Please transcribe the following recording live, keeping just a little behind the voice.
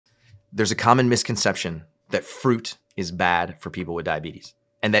There's a common misconception that fruit is bad for people with diabetes,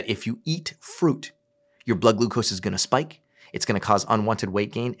 and that if you eat fruit, your blood glucose is going to spike, it's going to cause unwanted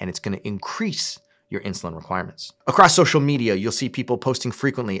weight gain, and it's going to increase your insulin requirements. Across social media, you'll see people posting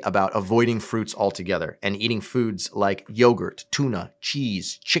frequently about avoiding fruits altogether and eating foods like yogurt, tuna,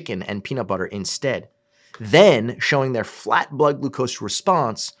 cheese, chicken, and peanut butter instead, then showing their flat blood glucose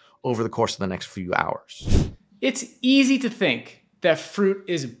response over the course of the next few hours. It's easy to think that fruit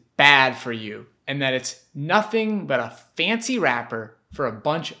is bad for you and that it's nothing but a fancy wrapper for a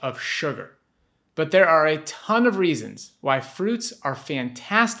bunch of sugar. But there are a ton of reasons why fruits are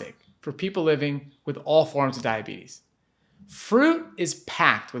fantastic for people living with all forms of diabetes. Fruit is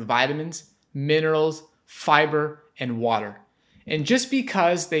packed with vitamins, minerals, fiber, and water. And just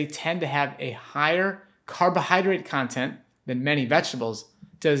because they tend to have a higher carbohydrate content than many vegetables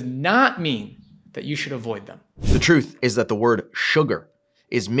does not mean that you should avoid them. The truth is that the word sugar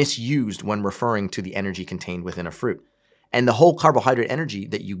is misused when referring to the energy contained within a fruit. And the whole carbohydrate energy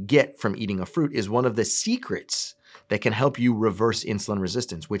that you get from eating a fruit is one of the secrets that can help you reverse insulin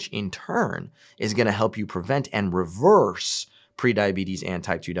resistance, which in turn is going to help you prevent and reverse prediabetes and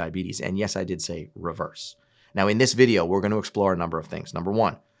type 2 diabetes. And yes, I did say reverse. Now, in this video, we're going to explore a number of things. Number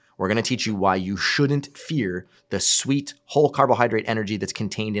one, we're going to teach you why you shouldn't fear the sweet whole carbohydrate energy that's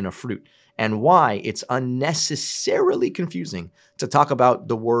contained in a fruit, and why it's unnecessarily confusing to talk about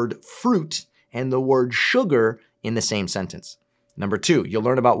the word fruit and the word sugar in the same sentence. Number two, you'll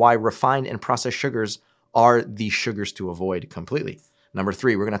learn about why refined and processed sugars are the sugars to avoid completely. Number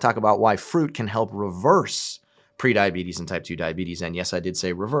three, we're going to talk about why fruit can help reverse prediabetes and type 2 diabetes. And yes, I did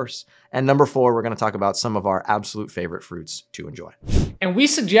say reverse. And number four, we're going to talk about some of our absolute favorite fruits to enjoy. And we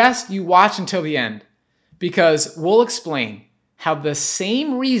suggest you watch until the end, because we'll explain how the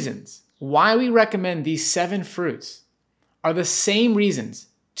same reasons why we recommend these 7 fruits are the same reasons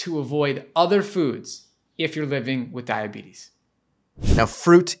to avoid other foods if you're living with diabetes. Now,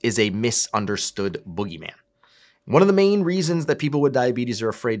 fruit is a misunderstood boogeyman. One of the main reasons that people with diabetes are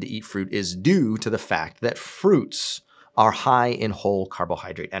afraid to eat fruit is due to the fact that fruits are high in whole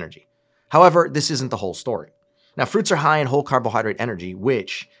carbohydrate energy. However, this isn't the whole story. Now, fruits are high in whole carbohydrate energy,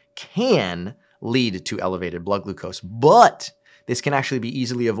 which can lead to elevated blood glucose, but this can actually be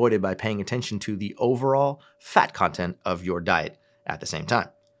easily avoided by paying attention to the overall fat content of your diet at the same time.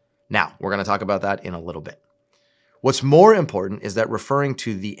 Now, we're going to talk about that in a little bit. What's more important is that referring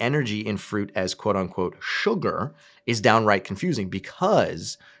to the energy in fruit as quote unquote sugar is downright confusing,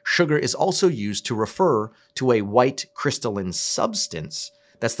 because sugar is also used to refer to a white crystalline substance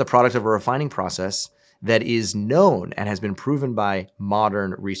that's the product of a refining process that is known and has been proven by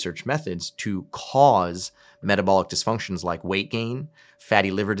modern research methods to cause metabolic dysfunctions like weight gain,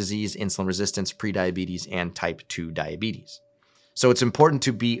 fatty liver disease, insulin resistance, prediabetes, and type 2 diabetes. So it's important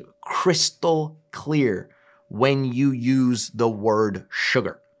to be crystal clear when you use the word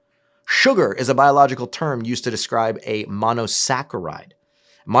sugar. Sugar is a biological term used to describe a monosaccharide.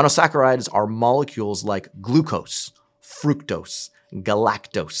 Monosaccharides are molecules like glucose, fructose,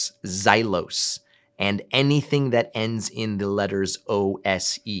 galactose, xylose, and anything that ends in the letters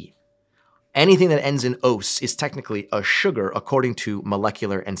OSE. Anything that ends in ose is technically a sugar according to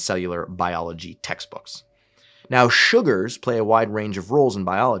molecular and cellular biology textbooks. Now, sugars play a wide range of roles in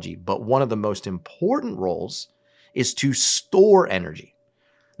biology, but one of the most important roles is to store energy.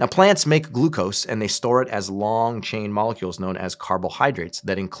 Now, plants make glucose and they store it as long-chain molecules known as carbohydrates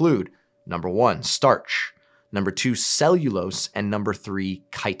that include, number 1, starch, number 2, cellulose, and number 3,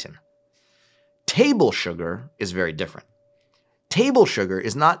 chitin. Table sugar is very different. Table sugar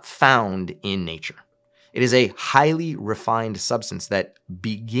is not found in nature. It is a highly refined substance that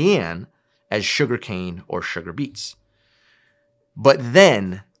began as sugarcane or sugar beets. But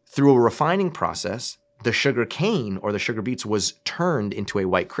then, through a refining process, the sugar cane or the sugar beets was turned into a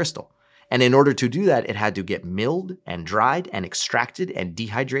white crystal. And in order to do that, it had to get milled and dried and extracted and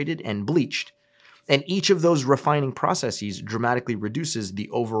dehydrated and bleached. And each of those refining processes dramatically reduces the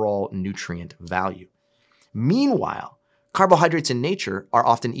overall nutrient value. Meanwhile, carbohydrates in nature are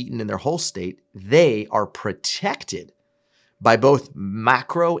often eaten in their whole state. They are protected by both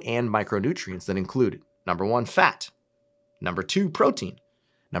macro and micronutrients that include, number 1, fat, number 2, protein,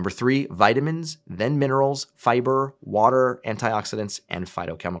 number 3, vitamins, then minerals, fiber, water, antioxidants, and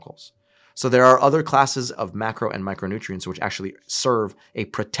phytochemicals. So there are other classes of macro and micronutrients which actually serve a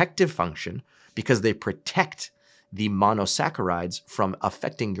protective function because they protect the monosaccharides from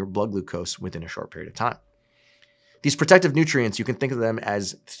affecting your blood glucose within a short period of time. These protective nutrients, you can think of them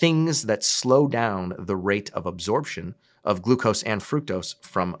as things that slow down the rate of absorption of glucose and fructose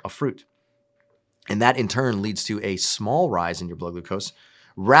from a fruit. And that in turn leads to a small rise in your blood glucose,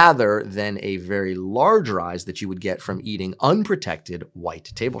 rather than a very large rise that you would get from eating unprotected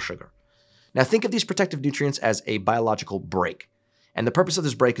white table sugar. Now think of these protective nutrients as a biological brake. And the purpose of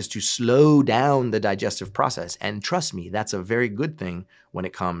this brake is to slow down the digestive process. And trust me, that's a very good thing when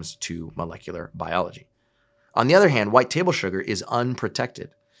it comes to molecular biology. On the other hand, white table sugar is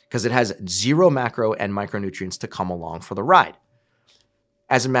unprotected because it has zero macro and micronutrients to come along for the ride.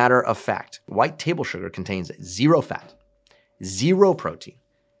 As a matter of fact, white table sugar contains zero fat, zero protein,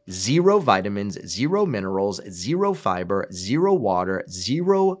 zero vitamins, zero minerals, zero fiber, zero water,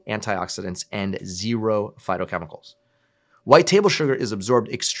 zero antioxidants, and zero phytochemicals. White table sugar is absorbed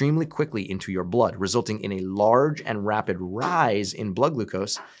extremely quickly into your blood, resulting in a large and rapid rise in blood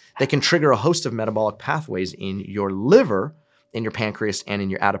glucose that can trigger a host of metabolic pathways in your liver, in your pancreas, and in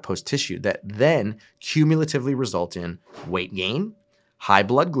your adipose tissue that then cumulatively result in weight gain, high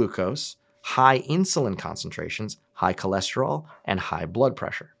blood glucose, high insulin concentrations, high cholesterol, and high blood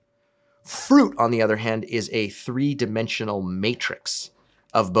pressure. Fruit, on the other hand, is a three-dimensional matrix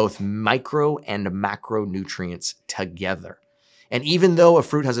of both micro and macronutrients together. And even though a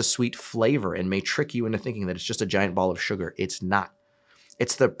fruit has a sweet flavor and may trick you into thinking that it's just a giant ball of sugar, it's not.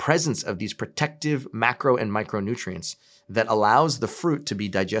 It's the presence of these protective macro and micronutrients that allows the fruit to be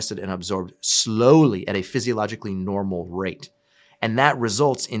digested and absorbed slowly at a physiologically normal rate. And that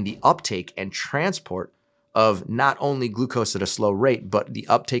results in the uptake and transport of not only glucose at a slow rate, but the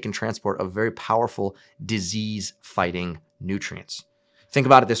uptake and transport of very powerful disease-fighting nutrients. Think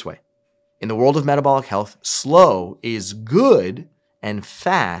about it this way. In the world of metabolic health, slow is good and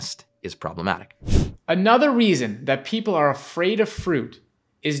fast is problematic. Another reason that people are afraid of fruit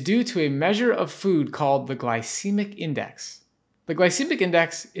is due to a measure of food called the glycemic index. The glycemic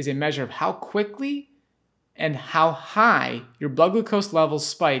index is a measure of how quickly and how high your blood glucose levels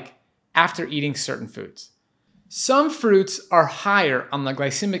spike after eating certain foods. Some fruits are higher on the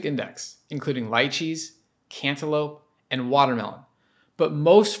glycemic index, including lychees, cantaloupe, and watermelon. But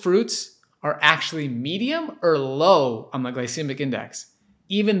most fruits are actually medium or low on the glycemic index,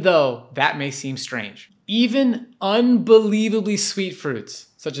 even though that may seem strange. Even unbelievably sweet fruits,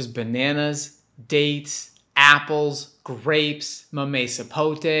 such as bananas, dates, apples, grapes, mamey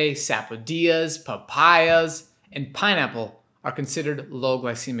sapote, sapodillas, papayas, and pineapple are considered low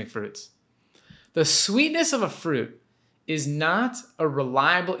glycemic fruits. The sweetness of a fruit is not a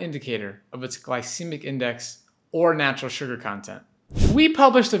reliable indicator of its glycemic index or natural sugar content. We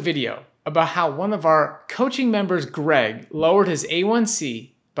published a video about how one of our coaching members, Greg, lowered his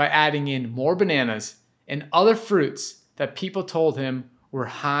A1C by adding in more bananas and other fruits that people told him were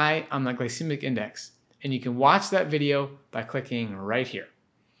high on the glycemic index. And you can watch that video by clicking right here.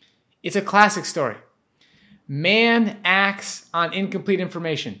 It's a classic story. Man acts on incomplete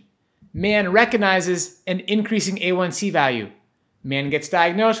information. Man recognizes an increasing A1C value. Man gets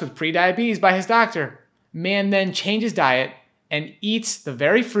diagnosed with prediabetes by his doctor. Man then changes diet and eats the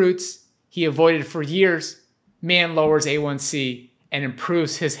very fruits he avoided for years. Man lowers A1C and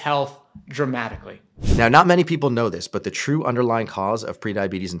improves his health dramatically. Now, not many people know this, but the true underlying cause of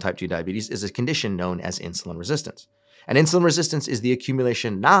prediabetes and type 2 diabetes is a condition known as insulin resistance. And insulin resistance is the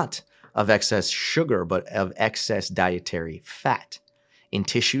accumulation not of excess sugar, but of excess dietary fat in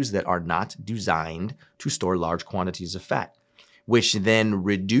tissues that are not designed to store large quantities of fat, which then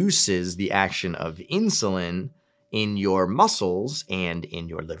reduces the action of insulin in your muscles and in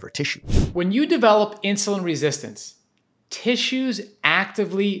your liver tissue. When you develop insulin resistance, tissues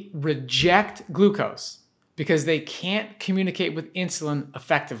actively reject glucose because they can't communicate with insulin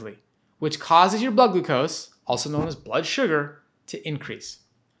effectively, which causes your blood glucose, also known as blood sugar, to increase.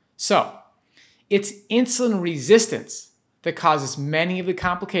 So, it's insulin resistance that causes many of the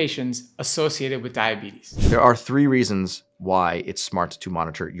complications associated with diabetes. There are three reasons why it's smart to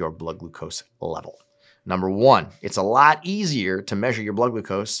monitor your blood glucose level. Number one, it's a lot easier to measure your blood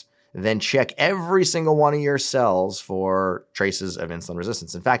glucose than check every single one of your cells for traces of insulin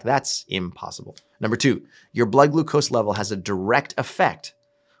resistance. In fact, that's impossible. Number two, your blood glucose level has a direct effect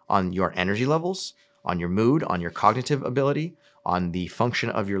on your energy levels, on your mood, on your cognitive ability, on the function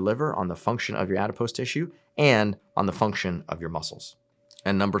of your liver, on the function of your adipose tissue, and on the function of your muscles.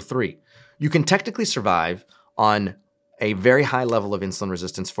 And number three, you can technically survive on a very high level of insulin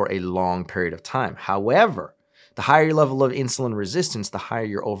resistance for a long period of time. However, the higher your level of insulin resistance, the higher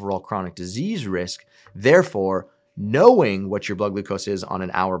your overall chronic disease risk. Therefore, knowing what your blood glucose is on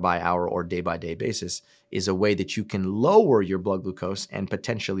an hour-by-hour or day-by-day basis is a way that you can lower your blood glucose and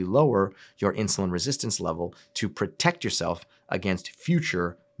potentially lower your insulin resistance level to protect yourself against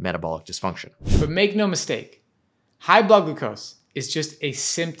future metabolic dysfunction. But make no mistake, high blood glucose is just a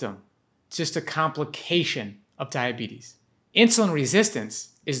symptom, just a complication of diabetes. Insulin resistance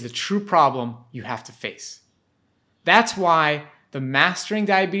is the true problem you have to face. That's why the Mastering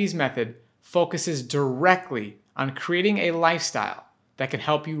Diabetes method focuses directly on creating a lifestyle that can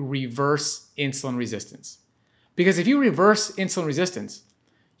help you reverse insulin resistance. Because if you reverse insulin resistance,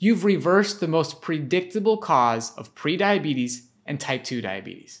 you've reversed the most predictable cause of prediabetes and type 2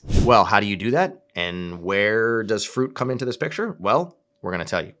 diabetes. Well, how do you do that? And where does fruit come into this picture? Well, we're going to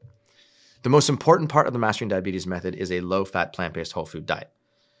tell you. The most important part of the Mastering Diabetes method is a low-fat, plant-based whole food diet.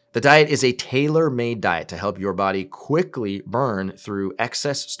 The diet is a tailor-made diet to help your body quickly burn through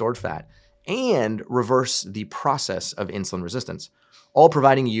excess stored fat and reverse the process of insulin resistance, all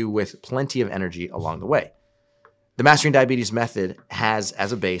providing you with plenty of energy along the way. The Mastering Diabetes method has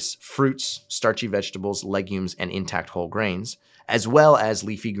as a base fruits, starchy vegetables, legumes, and intact whole grains, as well as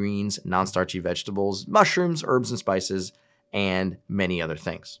leafy greens, non-starchy vegetables, mushrooms, herbs and spices, and many other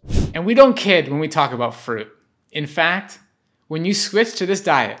things. And we don't kid when we talk about fruit. In fact, when you switch to this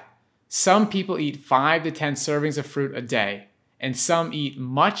diet, some people eat 5 to 10 servings of fruit a day, and some eat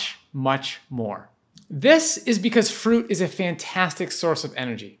much, much more. This is because fruit is a fantastic source of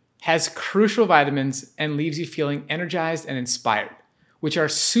energy, has crucial vitamins, and leaves you feeling energized and inspired, which are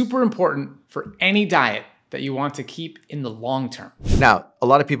super important for any diet that you want to keep in the long term. Now, a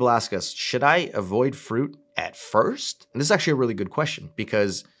lot of people ask us, should I avoid fruit at first? And this is actually a really good question,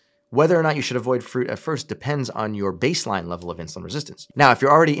 because whether or not you should avoid fruit at first depends on your baseline level of insulin resistance. Now, if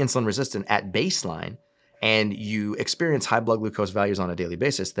you're already insulin resistant at baseline and you experience high blood glucose values on a daily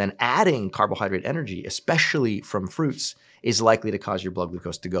basis, then adding carbohydrate energy, especially from fruits, is likely to cause your blood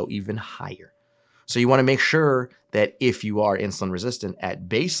glucose to go even higher. So you want to make sure that if you are insulin resistant at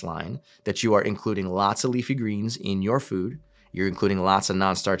baseline, that you are including lots of leafy greens in your food, you're including lots of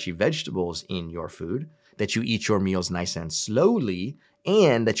non-starchy vegetables in your food, that you eat your meals nice and slowly,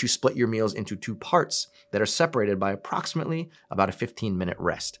 and that you split your meals into 2 parts that are separated by approximately about a 15-minute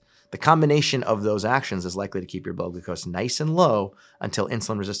rest. The combination of those actions is likely to keep your blood glucose nice and low until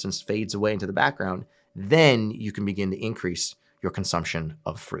insulin resistance fades away into the background. Then you can begin to increase your consumption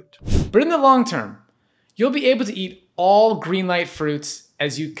of fruit. But in the long term, you'll be able to eat all green light fruits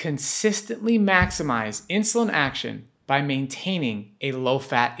as you consistently maximize insulin action by maintaining a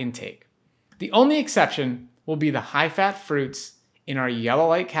low-fat intake. The only exception will be the high-fat fruits in our yellow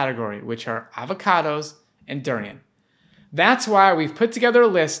light category, which are avocados and durian. That's why we've put together a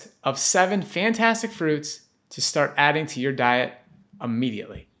list of 7 fantastic fruits to start adding to your diet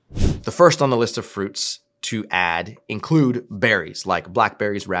immediately. The first on the list of fruits to add include berries like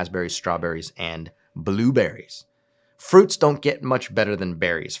blackberries, raspberries, strawberries, and blueberries. Fruits don't get much better than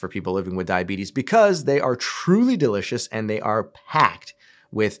berries for people living with diabetes because they are truly delicious and they are packed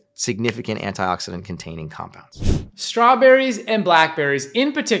with significant antioxidant containing compounds. Strawberries and blackberries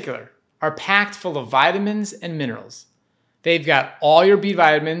in particular are packed full of vitamins and minerals. They've got all your B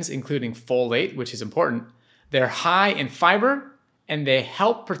vitamins, including folate, which is important. They're high in fiber, and they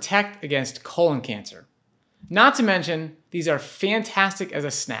help protect against colon cancer. Not to mention, these are fantastic as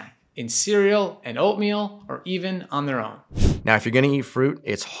a snack in cereal and oatmeal, or even on their own. Now, if you're gonna eat fruit,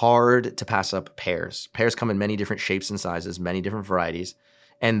 it's hard to pass up pears. Pears come in many different shapes and sizes, many different varieties,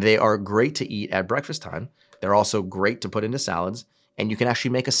 and they are great to eat at breakfast time. They're also great to put into salads, and you can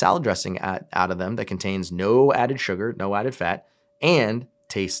actually make a salad dressing out of them that contains no added sugar, no added fat, and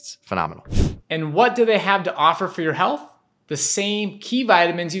tastes phenomenal. And what do they have to offer for your health? The same key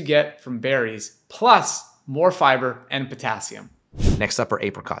vitamins you get from berries, plus more fiber and potassium. Next up are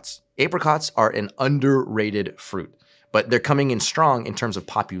apricots. Apricots are an underrated fruit, but they're coming in strong in terms of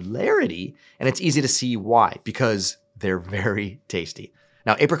popularity, and it's easy to see why, because they're very tasty.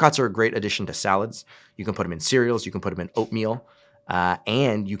 Now, apricots are a great addition to salads. You can put them in cereals, you can put them in oatmeal,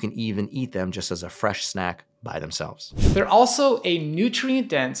 and you can even eat them just as a fresh snack by themselves. They're also a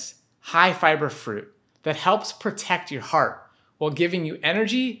nutrient-dense, high-fiber fruit that helps protect your heart while giving you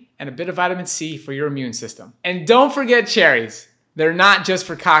energy and a bit of vitamin C for your immune system. And don't forget cherries. They're not just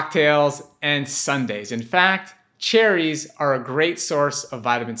for cocktails and sundaes. In fact, cherries are a great source of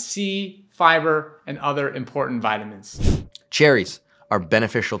vitamin C, fiber, and other important vitamins. Cherries are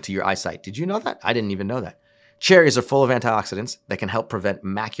beneficial to your eyesight. Did you know that? I didn't even know that. Cherries are full of antioxidants that can help prevent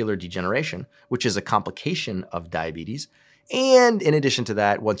macular degeneration, which is a complication of diabetes. And in addition to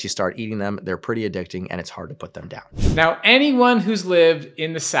that, once you start eating them, they're pretty addicting and it's hard to put them down. Now, anyone who's lived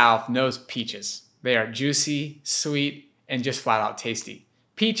in the South knows peaches. They are juicy, sweet, and just flat out tasty.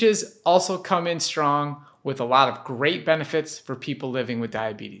 Peaches also come in strong with a lot of great benefits for people living with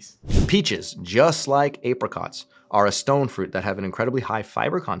diabetes. Peaches, just like apricots, are a stone fruit that have an incredibly high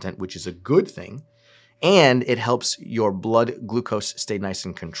fiber content, which is a good thing. And it helps your blood glucose stay nice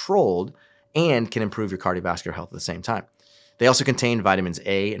and controlled and can improve your cardiovascular health at the same time. They also contain vitamins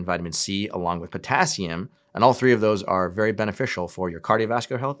A and vitamin C along with potassium, and all three of those are very beneficial for your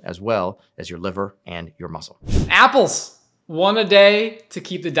cardiovascular health as well as your liver and your muscle. Apples, one a day to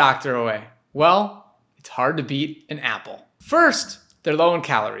keep the doctor away. Well, it's hard to beat an apple. First, they're low in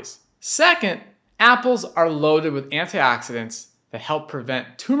calories. Second, apples are loaded with antioxidants that help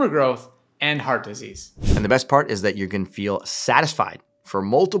prevent tumor growth and heart disease. And the best part is that you can feel satisfied for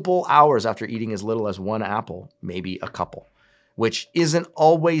multiple hours after eating as little as one apple, maybe a couple, which isn't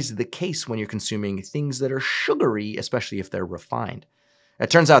always the case when you're consuming things that are sugary, especially if they're refined. It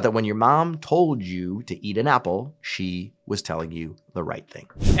turns out that when your mom told you to eat an apple, she was telling you the right thing.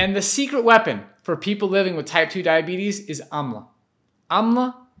 And the secret weapon for people living with type 2 diabetes is amla.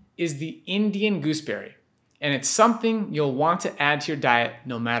 Amla is the Indian gooseberry, and it's something you'll want to add to your diet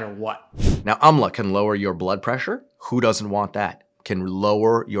no matter what. Now, amla can lower your blood pressure. Who doesn't want that? Can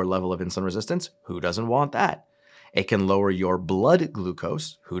lower your level of insulin resistance. Who doesn't want that? It can lower your blood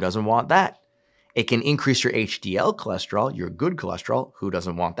glucose. Who doesn't want that? It can increase your HDL cholesterol, your good cholesterol. Who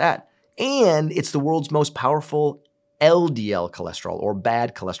doesn't want that? And it's the world's most powerful LDL cholesterol, or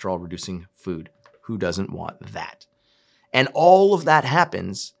bad cholesterol reducing food. Who doesn't want that? And all of that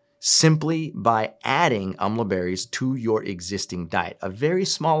happens simply by adding amla berries to your existing diet. A very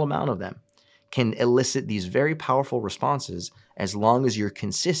small amount of them can elicit these very powerful responses as long as you're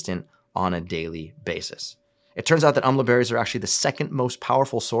consistent on a daily basis. It turns out that amla berries are actually the second most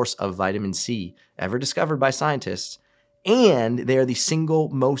powerful source of vitamin C ever discovered by scientists, and they are the single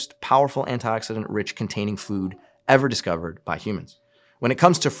most powerful antioxidant-rich containing food ever discovered by humans. When it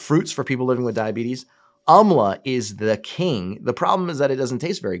comes to fruits for people living with diabetes, amla is the king. The problem is that it doesn't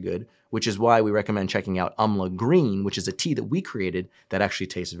taste very good, which is why we recommend checking out Amla Green, which is a tea that we created that actually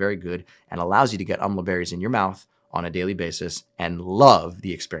tastes very good and allows you to get amla berries in your mouth on a daily basis and love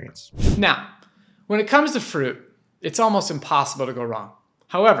the experience. Now, when it comes to fruit, it's almost impossible to go wrong.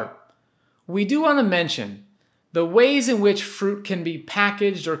 However, we do want to mention the ways in which fruit can be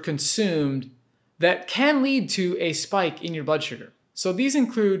packaged or consumed that can lead to a spike in your blood sugar. So these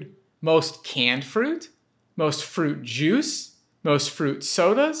include most canned fruit, most fruit juice, most fruit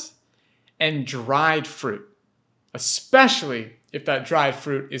sodas, and dried fruit, especially if that dried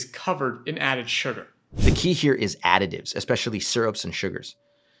fruit is covered in added sugar. The key here is additives, especially syrups and sugars.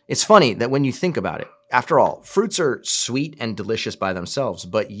 It's funny that when you think about it, after all, fruits are sweet and delicious by themselves,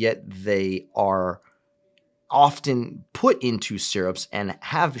 but yet they are often put into syrups and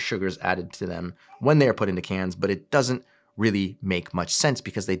have sugars added to them when they are put into cans, but it doesn't really make much sense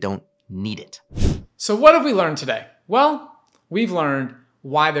because they don't need it. So what have we learned today? Well, we've learned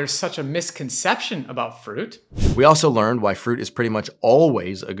why there's such a misconception about fruit. We also learned why fruit is pretty much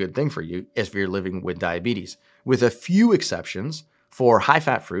always a good thing for you if you're living with diabetes, with a few exceptions for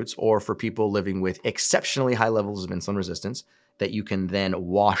high-fat fruits or for people living with exceptionally high levels of insulin resistance that you can then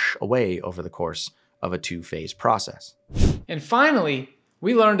wash away over the course of a 2-phase process. And finally,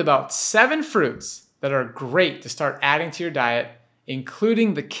 we learned about 7 fruits that are great to start adding to your diet,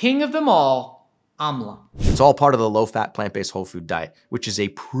 including the king of them all, amla. It's all part of the low-fat, plant-based whole food diet, which is a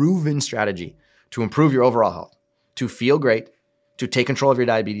proven strategy to improve your overall health, to feel great, to take control of your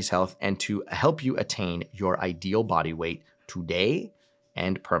diabetes health, and to help you attain your ideal body weight today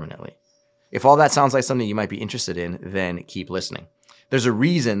and permanently. If all that sounds like something you might be interested in, then keep listening. There's a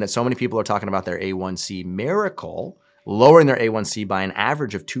reason that so many people are talking about their A1C miracle, lowering their A1C by an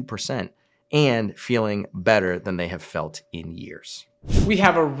average of 2% and feeling better than they have felt in years. We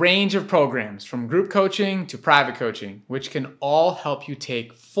have a range of programs from group coaching to private coaching, which can all help you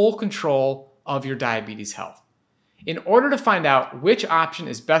take full control of your diabetes health. In order to find out which option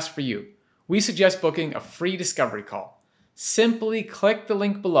is best for you, we suggest booking a free discovery call. Simply click the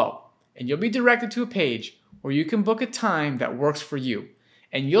link below and you'll be directed to a page where you can book a time that works for you,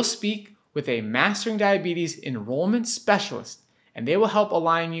 and you'll speak with a Mastering Diabetes enrollment specialist, and they will help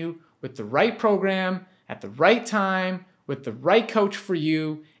align you with the right program at the right time with the right coach for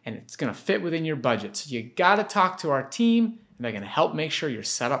you, and it's going to fit within your budget. So you got to talk to our team, and they're going to help make sure you're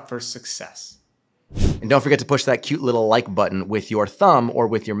set up for success. And don't forget to push that cute little like button with your thumb or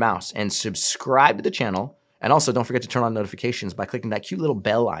with your mouse, and subscribe to the channel. And also don't forget to turn on notifications by clicking that cute little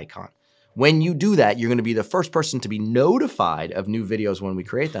bell icon. When you do that, you're going to be the first person to be notified of new videos when we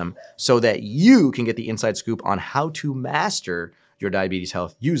create them, so that you can get the inside scoop on how to master your diabetes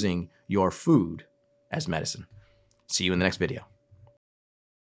health using your food as medicine. See you in the next video.